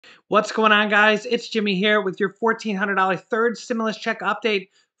What's going on, guys? It's Jimmy here with your $1,400 third stimulus check update,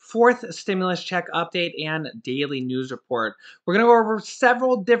 fourth stimulus check update, and daily news report. We're going to go over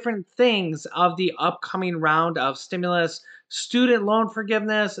several different things of the upcoming round of stimulus, student loan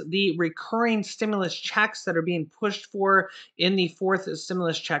forgiveness, the recurring stimulus checks that are being pushed for in the fourth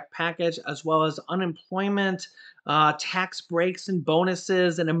stimulus check package, as well as unemployment, tax breaks and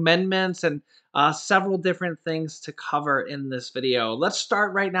bonuses and amendments, and several different things to cover in this video. Let's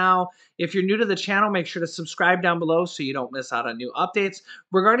start right now. If you're new to the channel, make sure to subscribe down below so you don't miss out on new updates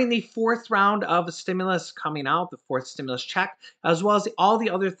regarding the fourth round of stimulus coming out, the fourth stimulus check, as well as all the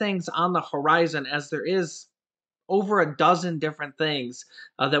other things on the horizon, as there is over a dozen different things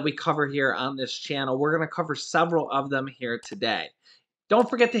that we cover here on this channel. We're going to cover several of them here today. Don't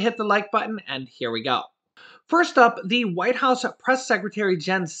forget to hit the like button, and here we go. First up, the White House Press Secretary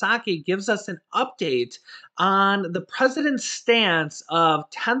Jen Psaki gives us an update on the president's stance of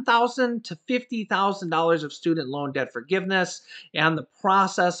 $10,000 to $50,000 of student loan debt forgiveness and the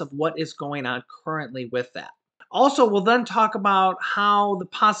process of what is going on currently with that. Also, we'll then talk about how the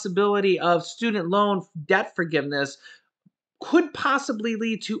possibility of student loan debt forgiveness could possibly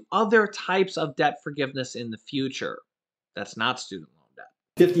lead to other types of debt forgiveness in the future. That's not student loan.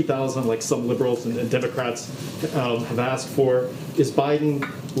 50,000, like some liberals and Democrats have asked for. Is Biden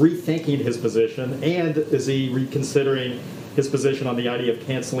rethinking his position, and is he reconsidering his position on the idea of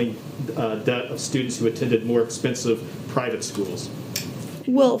canceling debt of students who attended more expensive private schools?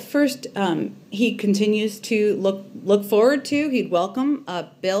 Well, first, he continues to look forward to, he'd welcome a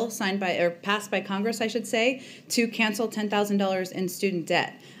bill signed by, or passed by Congress, I should say, to cancel $10,000 in student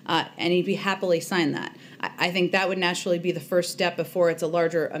debt, and he'd be happily sign that. I think that would naturally be the first step before it's a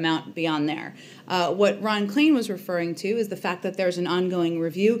larger amount beyond there. What Ron Klain was referring to is the fact that there's an ongoing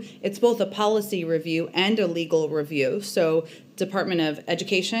review. It's both a policy review and a legal review. So Department of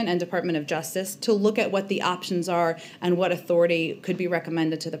Education and Department of Justice to look at what the options are and what authority could be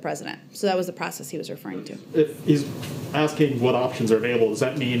recommended to the president. So that was the process he was referring to. If he's asking what options are available, does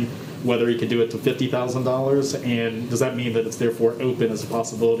that mean whether he could do it to $50,000, and does that mean that it's therefore open as a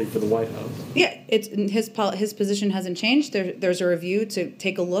possibility for the White House? Yeah, it's his position hasn't changed. There's a review to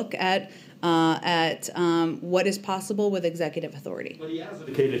take a look at what is possible with executive authority. But he has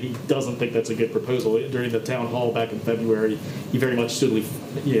indicated he doesn't think that's a good proposal. During the town hall back in February, he very much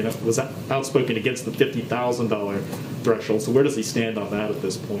was outspoken against the $50,000 threshold. So where does he stand on that at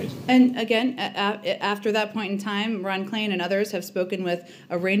this point? And again, after that point in time, Ron Klain and others have spoken with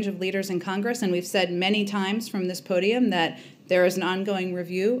a range of leaders in Congress, and we've said many times from this podium that there is an ongoing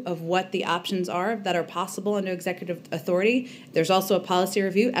review of what the options are that are possible under executive authority. There's also a policy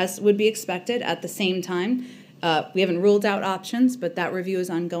review, as would be expected at the same time. We haven't ruled out options, but that review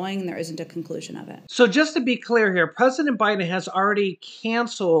is ongoing and there isn't a conclusion of it. So just to be clear here, President Biden has already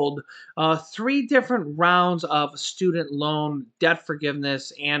canceled 3 different rounds of student loan debt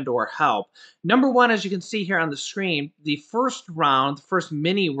forgiveness and or help. Number one, as you can see here on the screen, the first round, the first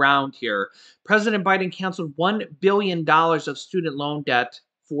mini round here, President Biden canceled $1 billion of student loan debt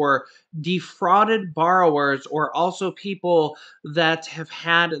for defrauded borrowers or also people that have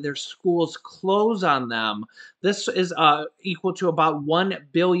had their schools close on them. This is equal to about $1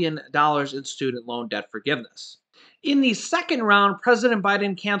 billion in student loan debt forgiveness. In the second round, President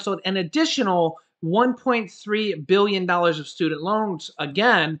Biden canceled an additional $1.3 billion of student loans,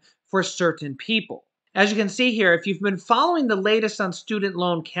 again, for certain people. As you can see here, if you've been following the latest on student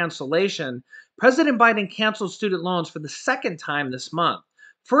loan cancellation, President Biden canceled student loans for the second time this month.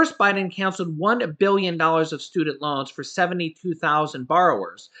 First, Biden canceled $1 billion of student loans for 72,000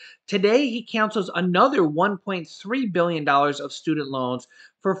 borrowers. Today, he cancels another $1.3 billion of student loans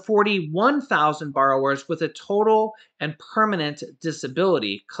for 41,000 borrowers with a total and permanent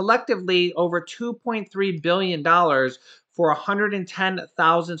disability. Collectively, over $2.3 billion for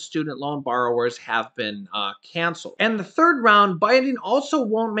 110,000 student loan borrowers have been canceled. And the third round, Biden also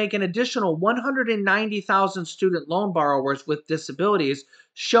won't make an additional 190,000 student loan borrowers with disabilities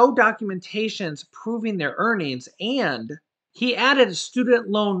show documentations proving their earnings, and he added student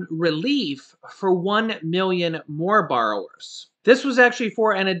loan relief for 1 million more borrowers. This was actually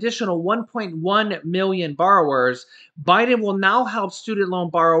for an additional 1.1 million borrowers. Biden will now help student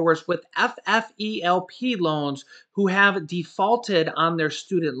loan borrowers with FFELP loans who have defaulted on their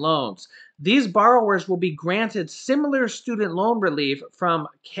student loans. These borrowers will be granted similar student loan relief from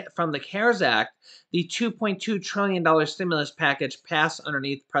the CARES Act, the $2.2 trillion stimulus package passed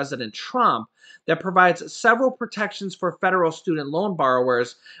underneath President Trump, that provides several protections for federal student loan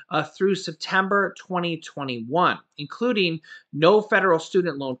borrowers through September 2021, including no federal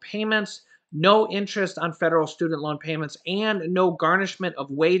student loan payments, no interest on federal student loan payments, and no garnishment of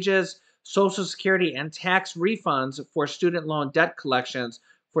wages, Social Security, and tax refunds for student loan debt collections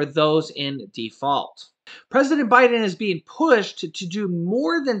for those in default. President Biden is being pushed to do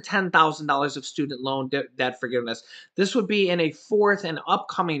more than $10,000 of student loan debt forgiveness. This would be in a fourth and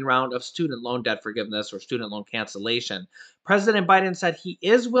upcoming round of student loan debt forgiveness or student loan cancellation. President Biden said he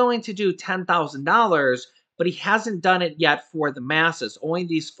is willing to do $10,000, but he hasn't done it yet for the masses. Only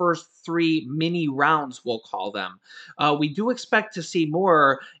these first three mini rounds, we'll call them. We do expect to see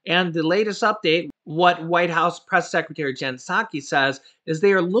more. And the latest update, what White House Press Secretary Jen Psaki says, is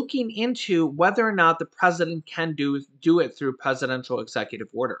they are looking into whether or not the president can do it through presidential executive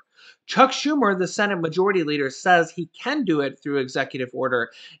order. Chuck Schumer, the Senate Majority Leader, says he can do it through executive order.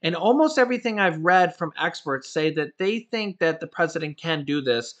 And almost everything I've read from experts say that they think that the president can do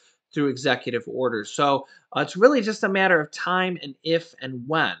this through executive order. So it's really just a matter of time and if and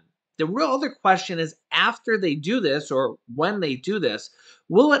when. The real other question is, after they do this or when they do this,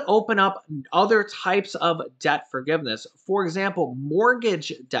 will it open up other types of debt forgiveness? For example,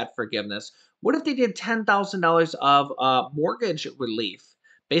 mortgage debt forgiveness. What if they did $10,000 of mortgage relief?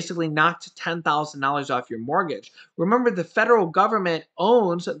 Basically, knocked $10,000 off your mortgage. Remember, the federal government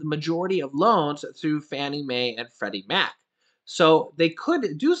owns the majority of loans through Fannie Mae and Freddie Mac. So they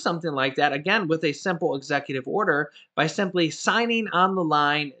could do something like that, again, with a simple executive order by simply signing on the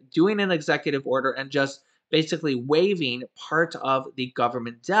line, doing an executive order, and just basically waiving part of the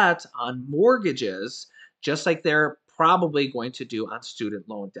government debt on mortgages, just like they're probably going to do on student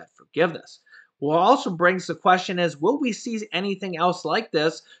loan debt forgiveness. What also brings the question is, will we see anything else like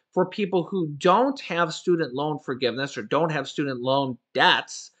this for people who don't have student loan forgiveness or don't have student loan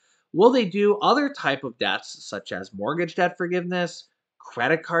debts? Will they do other type of debts such as mortgage debt forgiveness,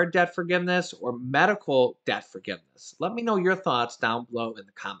 credit card debt forgiveness, or medical debt forgiveness? Let me know your thoughts down below in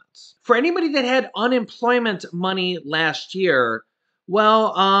the comments. For anybody that had unemployment money last year,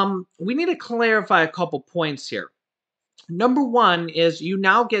 well, we need to clarify a couple points here. Number one is you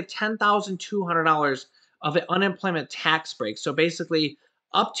now get $10,200 of an unemployment tax break. So basically,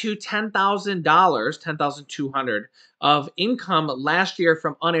 up to $10,000, $10,200 of income last year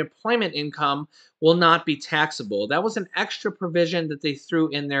from unemployment income will not be taxable. That was an extra provision that they threw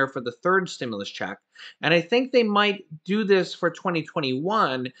in there for the third stimulus check. And I think they might do this for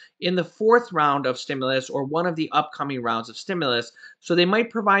 2021 in the fourth round of stimulus or one of the upcoming rounds of stimulus. So they might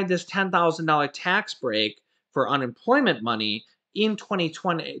provide this $10,000 tax break for unemployment money in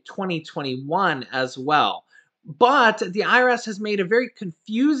 2021 as well. But the IRS has made a very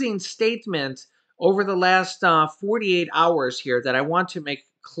confusing statement over the last 48 hours here that I want to make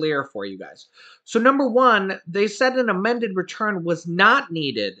clear for you guys. So number one, they said an amended return was not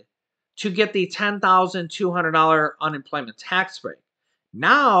needed to get the $10,200 unemployment tax break.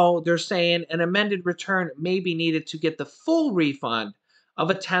 Now they're saying an amended return may be needed to get the full refund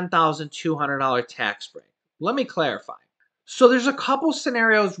of a $10,200 tax break. Let me clarify. So there's a couple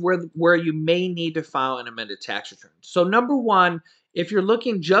scenarios where you may need to file an amended tax return. So number one, if you're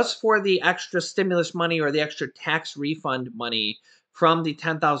looking just for the extra stimulus money or the extra tax refund money from the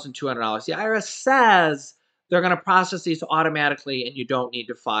 $10,200, the IRS says they're going to process these automatically and you don't need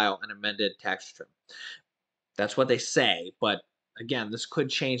to file an amended tax return. That's what they say, but again, this could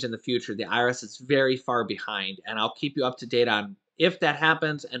change in the future. The IRS is very far behind, and I'll keep you up to date on if that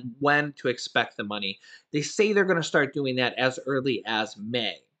happens and when to expect the money. They say they're going to start doing that as early as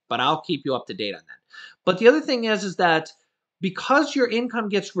May, but I'll keep you up to date on that. But the other thing is that because your income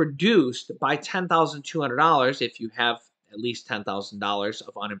gets reduced by $10,200 if you have at least $10,000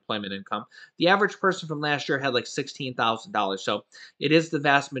 of unemployment income, the average person from last year had like $16,000. So it is the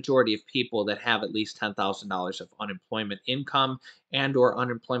vast majority of people that have at least $10,000 of unemployment income and or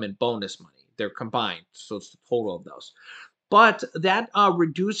unemployment bonus money. They're combined, so it's the total of those. But that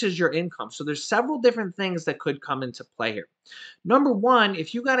reduces your income. So there's several different things that could come into play here. Number one,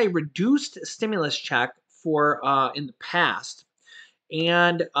 if you got a reduced stimulus check for in the past,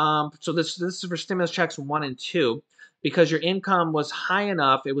 and so this is for stimulus checks 1 and 2, because your income was high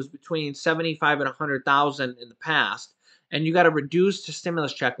enough, it was between 75 and 100,000 in the past, and you got a reduced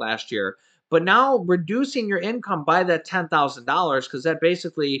stimulus check last year. But now reducing your income by that $10,000, because that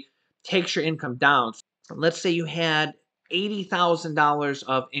basically takes your income down. Let's say you had $80,000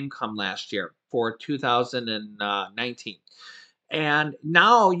 of income last year for 2019. And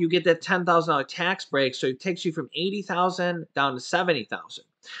now you get that $10,000 tax break, so it takes you from 80,000 down to 70,000.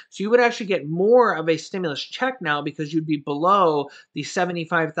 So you would actually get more of a stimulus check now because you'd be below the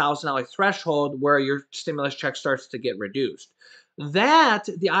 $75,000 threshold where your stimulus check starts to get reduced. That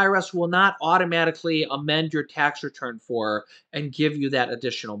the IRS will not automatically amend your tax return for and give you that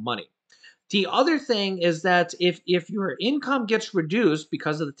additional money. The other thing is that if your income gets reduced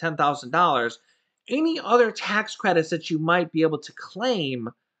because of the $10,000, any other tax credits that you might be able to claim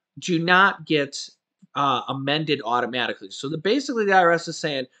do not get amended automatically. So basically the IRS is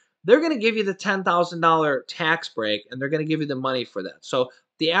saying they're going to give you the $10,000 tax break, and they're going to give you the money for that. So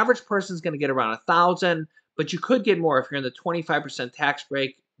the average person is going to get around 1,000, but you could get more if you're in the 25% tax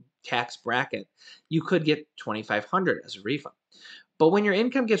bracket. You could get 2,500 as a refund. But when your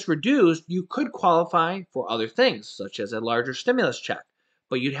income gets reduced, you could qualify for other things, such as a larger stimulus check,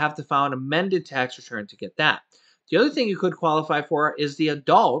 but you'd have to file an amended tax return to get that. The other thing you could qualify for is the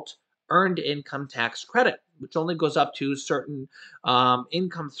adult earned income tax credit, which only goes up to certain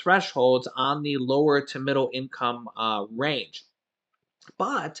income thresholds on the lower to middle income range.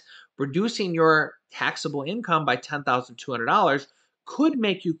 But reducing your taxable income by $10,200 could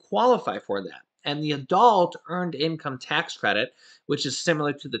make you qualify for that. And the adult earned income tax credit, which is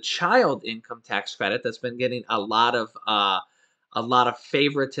similar to the child income tax credit that's been getting a lot of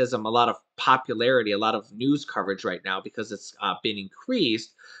favoritism, a lot of popularity, a lot of news coverage right now because it's been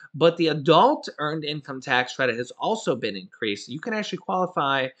increased. But the adult earned income tax credit has also been increased. You can actually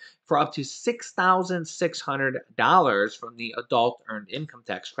qualify for up to $6,600 from the adult earned income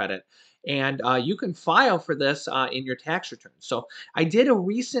tax credit. And you can file for this in your tax return. So I did a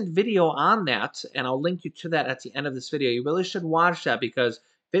recent video on that, and I'll link you to that at the end of this video. You really should watch that because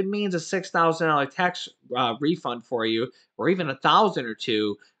if it means a $6,000 tax refund for you, or even 1,000 or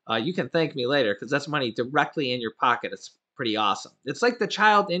two, you can thank me later because that's money directly in your pocket. It's pretty awesome. It's like the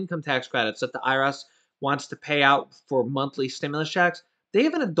child income tax credits that the IRS wants to pay out for monthly stimulus checks. They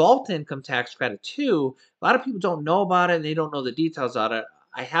have an adult income tax credit too. A lot of people don't know about it and they don't know the details of it.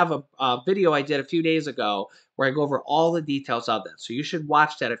 I have a video I did a few days ago where I go over all the details of that. So you should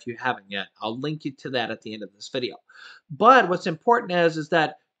watch that if you haven't yet. I'll link you to that at the end of this video. But what's important is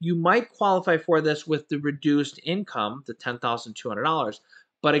that you might qualify for this with the reduced income, the $10,200.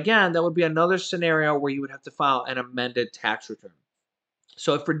 But again, that would be another scenario where you would have to file an amended tax return.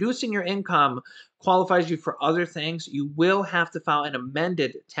 So if reducing your income qualifies you for other things, you will have to file an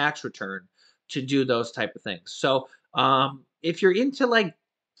amended tax return to do those type of things. So if you're into like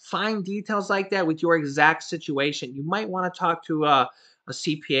fine details like that with your exact situation, you might want to talk to a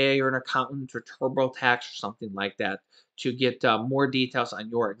CPA or an accountant or TurboTax or something like that to get more details on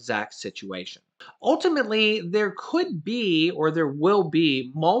your exact situation. Ultimately, there could be or there will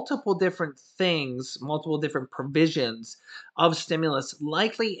be multiple different things, multiple different provisions of stimulus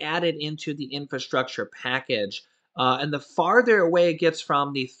likely added into the infrastructure package. And the farther away it gets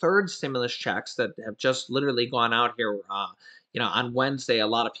from the third stimulus checks that have just literally gone out here, on Wednesday, a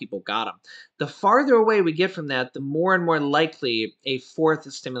lot of people got them. The farther away we get from that, the more and more likely a fourth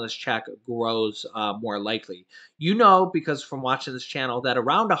stimulus check grows more likely. You know, because from watching this channel, that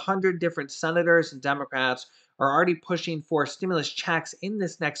around 100 different senators and Democrats are already pushing for stimulus checks in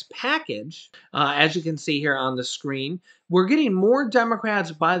this next package. As you can see here on the screen, we're getting more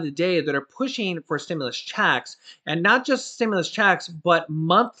Democrats by the day that are pushing for stimulus checks, and not just stimulus checks, but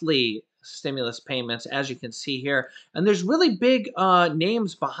monthly stimulus payments, as you can see here. And there's really big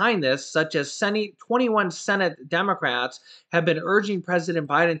names behind this, such as 21 Senate Democrats have been urging President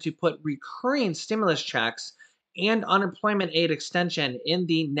Biden to put recurring stimulus checks and unemployment aid extension in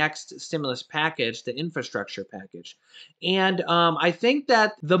the next stimulus package, the infrastructure package. And I think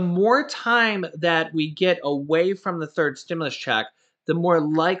that the more time that we get away from the third stimulus check, the more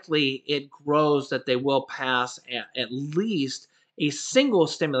likely it grows that they will pass at least a single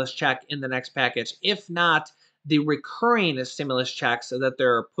stimulus check in the next package, if not the recurring stimulus checks that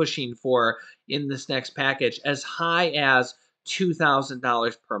they're pushing for in this next package, as high as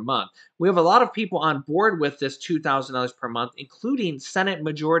 $2,000 per month. We have a lot of people on board with this $2,000 per month, including Senate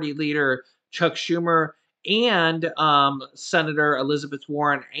Majority Leader Chuck Schumer and Senator Elizabeth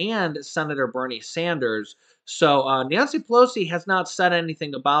Warren and Senator Bernie Sanders. So Nancy Pelosi has not said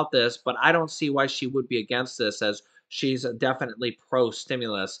anything about this, but I don't see why she would be against this, as she's definitely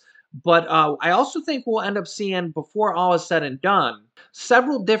pro-stimulus. But I also think we'll end up seeing, before all is said and done,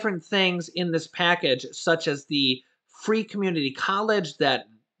 several different things in this package, such as the free community college that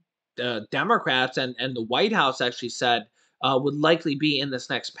the Democrats and the White House actually said would likely be in this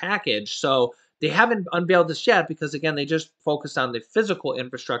next package. So they haven't unveiled this yet because, again, they just focused on the physical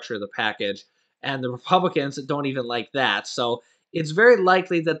infrastructure of the package, and the Republicans don't even like that. So it's very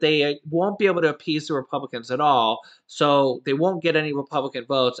likely that they won't be able to appease the Republicans at all. So they won't get any Republican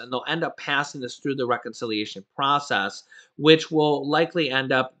votes, and they'll end up passing this through the reconciliation process, which will likely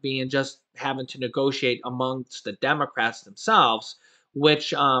end up being just having to negotiate amongst the Democrats themselves,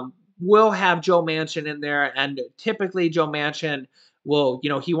 which will have Joe Manchin in there. And typically Joe Manchin will,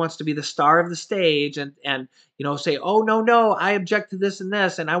 he wants to be the star of the stage and say, oh, no, no, I object to this and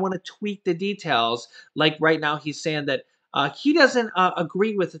this, and I want to tweak the details. Like right now, he's saying that he doesn't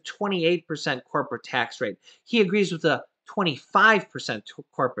agree with the 28% corporate tax rate. He agrees with the 25%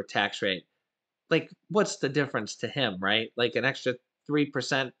 corporate tax rate. Like, what's the difference to him, right? Like an extra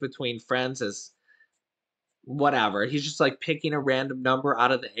 3% between friends is whatever. He's just like picking a random number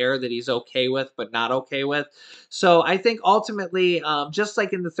out of the air that he's okay with, but not okay with. So I think ultimately, just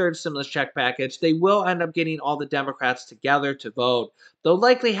like in the third stimulus check package, they will end up getting all the Democrats together to vote. They'll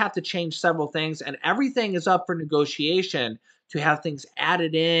likely have to change several things, and everything is up for negotiation to have things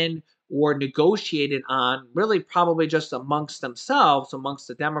added in or negotiated on, really probably just amongst themselves, amongst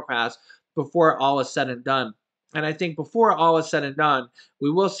the Democrats, before all is said and done. And I think before all is said and done,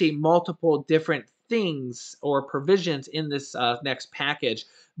 we will see multiple different things or provisions in this next package.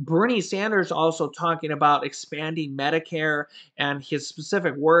 Bernie Sanders also talking about expanding Medicare, and his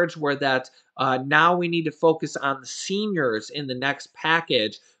specific words were that now we need to focus on the seniors in the next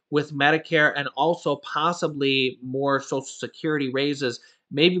package with Medicare and also possibly more Social Security raises.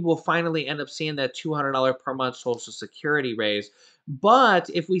 Maybe we'll finally end up seeing that $200 per month Social Security raise. But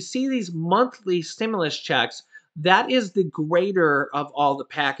if we see these monthly stimulus checks, that is the greater of all the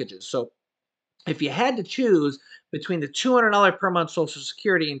packages. So if you had to choose between the $200 per month Social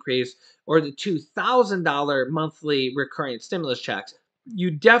Security increase or the $2,000 monthly recurring stimulus checks,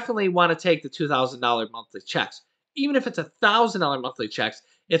 you definitely want to take the $2,000 monthly checks. Even if it's $1,000 monthly checks,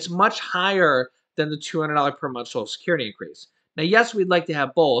 it's much higher than the $200 per month Social Security increase. Now, yes, we'd like to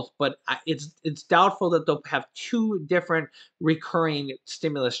have both, but it's doubtful that they'll have two different recurring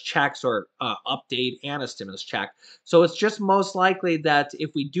stimulus checks or update and a stimulus check. So it's just most likely that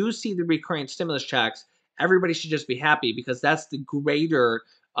if we do see the recurring stimulus checks, everybody should just be happy because that's the greater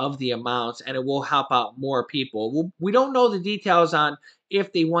of the amounts and it will help out more people. We don't know the details on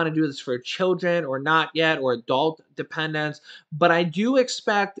if they want to do this for children or not yet, or adult dependents, but I do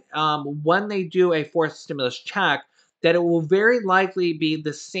expect when they do a fourth stimulus check that it will very likely be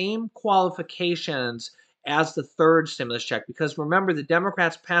the same qualifications as the third stimulus check. Because remember, the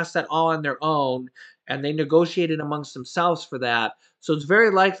Democrats passed that all on their own and they negotiated amongst themselves for that. So it's very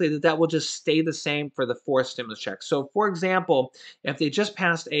likely that that will just stay the same for the fourth stimulus check. So, for example, if they just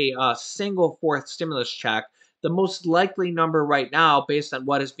passed a single fourth stimulus check, the most likely number right now, based on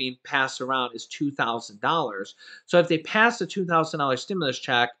what is being passed around, is $2,000. So if they pass a $2,000 stimulus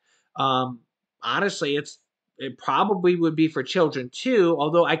check, honestly, it probably would be for children too,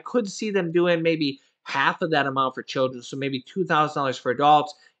 although I could see them doing maybe half of that amount for children, so maybe $2,000 for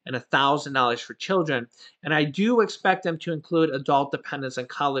adults and $1,000 for children. And I do expect them to include adult dependents and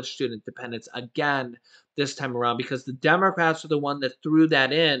college student dependents again this time around because the Democrats are the one that threw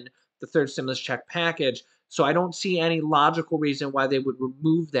that in the third stimulus check package. So I don't see any logical reason why they would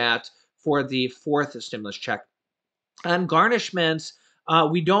remove that for the fourth stimulus check. On garnishments,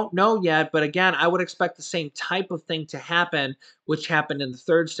 we don't know yet, but again, I would expect the same type of thing to happen, which happened in the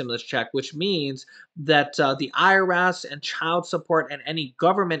third stimulus check, which means that the IRS and child support and any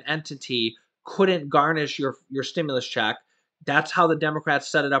government entity couldn't garnish your stimulus check. That's how the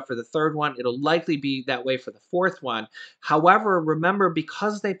Democrats set it up for the third one. It'll likely be that way for the fourth one. However, remember,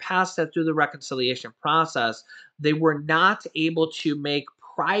 because they passed that through the reconciliation process, they were not able to make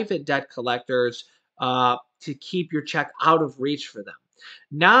private debt collectors to keep your check out of reach for them.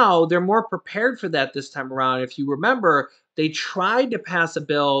 Now they're more prepared for that this time around. If you remember, they tried to pass a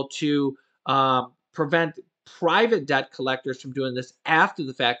bill to prevent private debt collectors from doing this after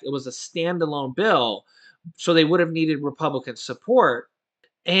the fact. It was a standalone bill, so they would have needed Republican support.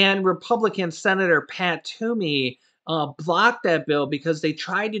 And Republican Senator Pat Toomey blocked that bill because they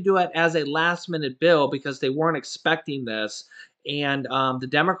tried to do it as a last minute bill because they weren't expecting this. And the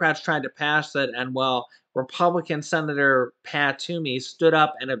Democrats tried to pass it. And well, Republican Senator Pat Toomey stood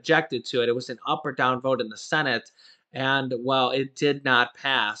up and objected to it. It was an up or down vote in the Senate. And well, it did not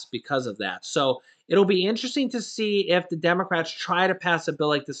pass because of that. So it'll be interesting to see if the Democrats try to pass a bill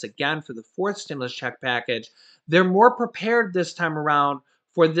like this again for the fourth stimulus check package. They're more prepared this time around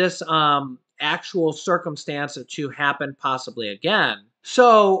for this actual circumstance to happen possibly again.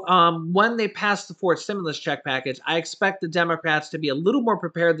 So when they pass the fourth stimulus check package, I expect the Democrats to be a little more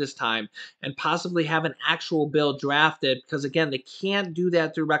prepared this time and possibly have an actual bill drafted because, again, they can't do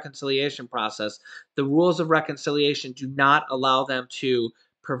that through reconciliation process. The rules of reconciliation do not allow them to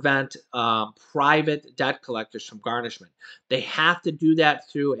prevent private debt collectors from garnishment. They have to do that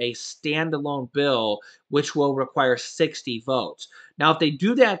through a standalone bill, which will require 60 votes. Now, if they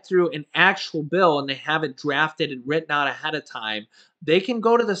do that through an actual bill and they have it drafted and written out ahead of time, they can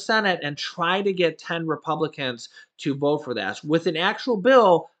go to the Senate and try to get 10 Republicans to vote for that. With an actual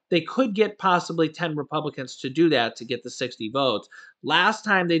bill, they could get possibly 10 Republicans to do that to get the 60 votes. Last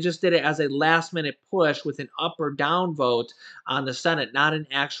time, they just did it as a last minute push with an up or down vote on the Senate, not an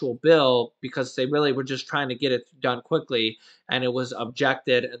actual bill, because they really were just trying to get it done quickly, and it was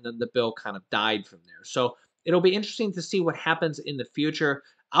objected, and then the bill kind of died from there. So it'll be interesting to see what happens in the future.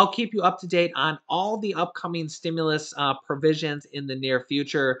 I'll keep you up to date on all the upcoming stimulus provisions in the near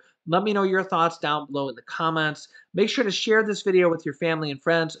future. Let me know your thoughts down below in the comments. Make sure to share this video with your family and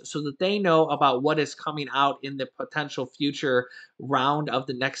friends so that they know about what is coming out in the potential future round of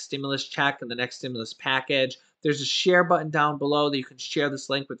the next stimulus check and the next stimulus package. There's a share button down below that you can share this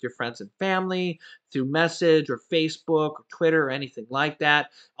link with your friends and family through message or Facebook or Twitter or anything like that.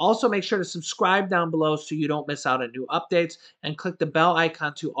 Also, make sure to subscribe down below so you don't miss out on new updates, and click the bell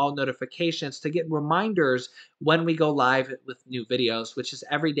icon to all notifications to get reminders when we go live with new videos, which is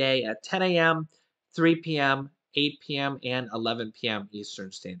every day at 10 a.m., 3 p.m., 8 p.m., and 11 p.m.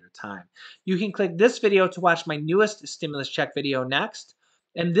 Eastern Standard Time. You can click this video to watch my newest stimulus check video next.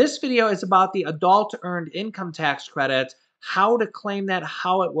 And this video is about the adult earned income tax credit, how to claim that,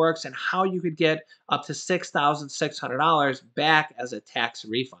 how it works, and how you could get up to $6,600 back as a tax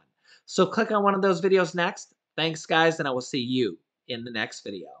refund. So click on one of those videos next. Thanks, guys, and I will see you in the next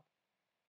video.